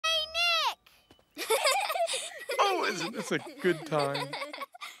isn't this a good time?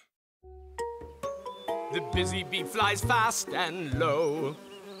 The busy bee flies fast and low.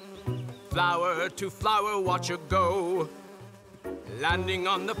 Flower to flower, watch her go. Landing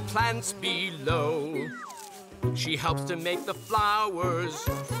on the plants below. She helps to make the flowers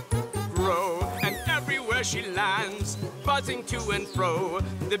grow. And everywhere she lands, buzzing to and fro,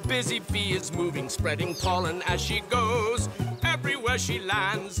 the busy bee is moving, spreading pollen as she goes. Everywhere she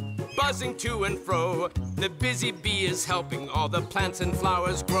lands, buzzing to and fro, the busy bee is helping all the plants and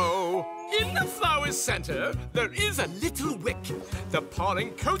flowers grow. In the flower's center, there is a little wick. The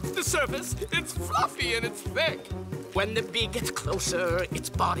pollen coats the surface, it's fluffy and it's thick. When the bee gets closer, its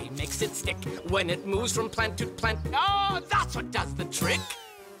body makes it stick. When it moves from plant to plant, oh, that's what does the trick.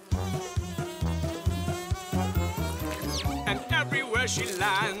 And everywhere she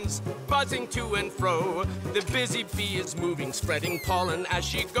lands, buzzing to and fro, the busy bee is moving, spreading pollen as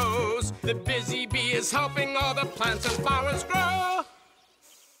she goes. The busy bee is helping all the plants and flowers grow.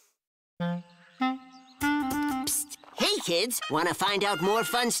 Psst. Hey, kids, want to find out more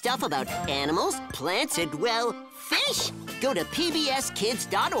fun stuff about animals, plants, and, well, fish? Go to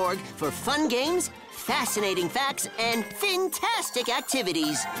pbskids.org for fun games, fascinating facts, and fantastic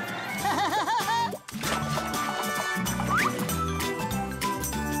activities.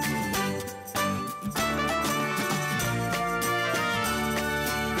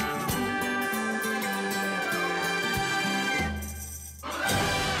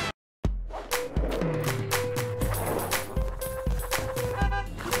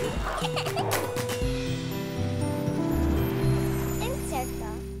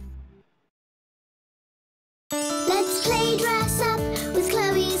 Let's play dress up with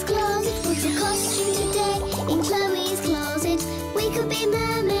Chloe's closet. What's a costume today in Chloe's closet? We could be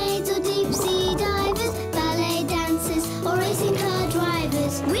mermaids or deep sea divers, ballet dancers or racing car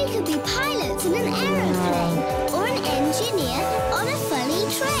drivers. We could be pilots in an aeroplane or an engineer on a funny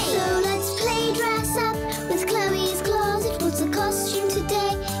train. So let's play dress up with Chloe's closet. What's a costume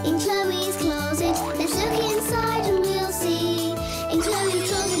today in Chloe's closet? Let's look inside and we'll see. In Chloe's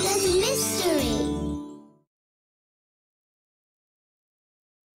closet there's a mystery.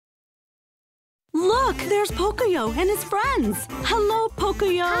 Look, there's Pocoyo and his friends. Hello,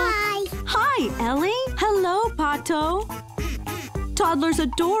 Pocoyo. Hi. Hi, Ellie. Hello, Pato. Toddlers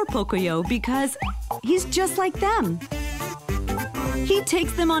adore Pocoyo because he's just like them. He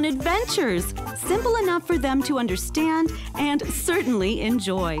takes them on adventures, simple enough for them to understand and certainly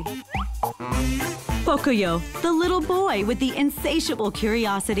enjoy. Pocoyo, the little boy with the insatiable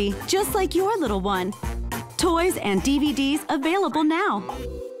curiosity, just like your little one. Toys and DVDs available now.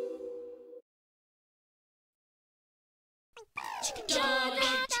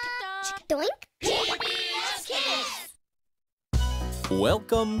 Doink.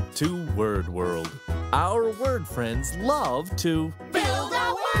 Welcome to Word World. Our word friends love to Build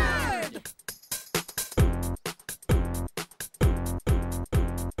a word.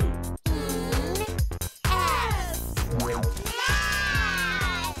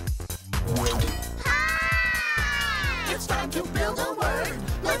 It's time to build a word.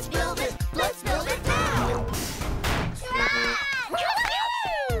 Let's build it. Let's build it now.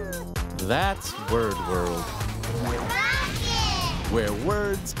 That's Word World, where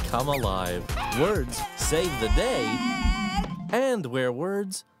words come alive, words save the day, and where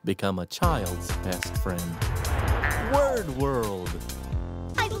words become a child's best friend. Word World.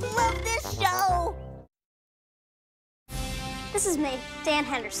 I love this show. This is me, Dan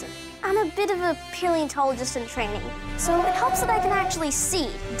Henderson. I'm a bit of a paleontologist in training, so it helps that I can actually see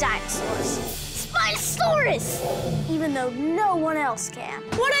dinosaurs. Spinosaurus! Even though no one else can.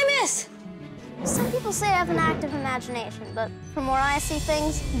 What'd I miss? Some people say I have an active imagination, but from where I see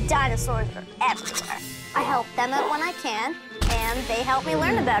things, dinosaurs are everywhere. I help them out when I can, and they help me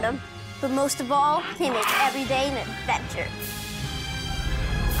learn about them. But most of all, they make every day an adventure.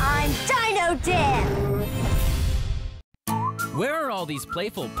 I'm Dino Dan! Where are all these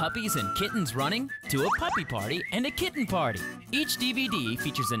playful puppies and kittens running? To a puppy party and a kitten party. Each DVD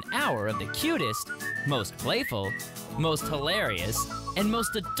features an hour of the cutest, most playful, most hilarious, and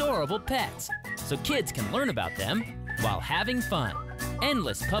most adorable pets, so kids can learn about them while having fun.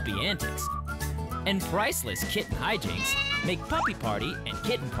 Endless puppy antics and priceless kitten hijinks make Puppy Party and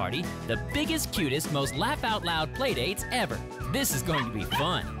Kitten Party the biggest, cutest, most laugh-out-loud playdates ever. This is going to be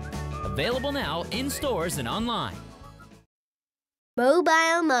fun. Available now in stores and online.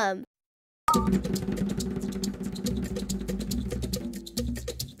 Mobile Mum.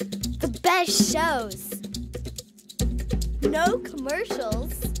 The best shows. No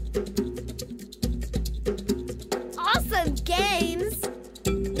commercials. Awesome games.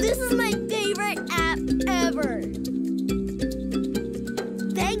 This is my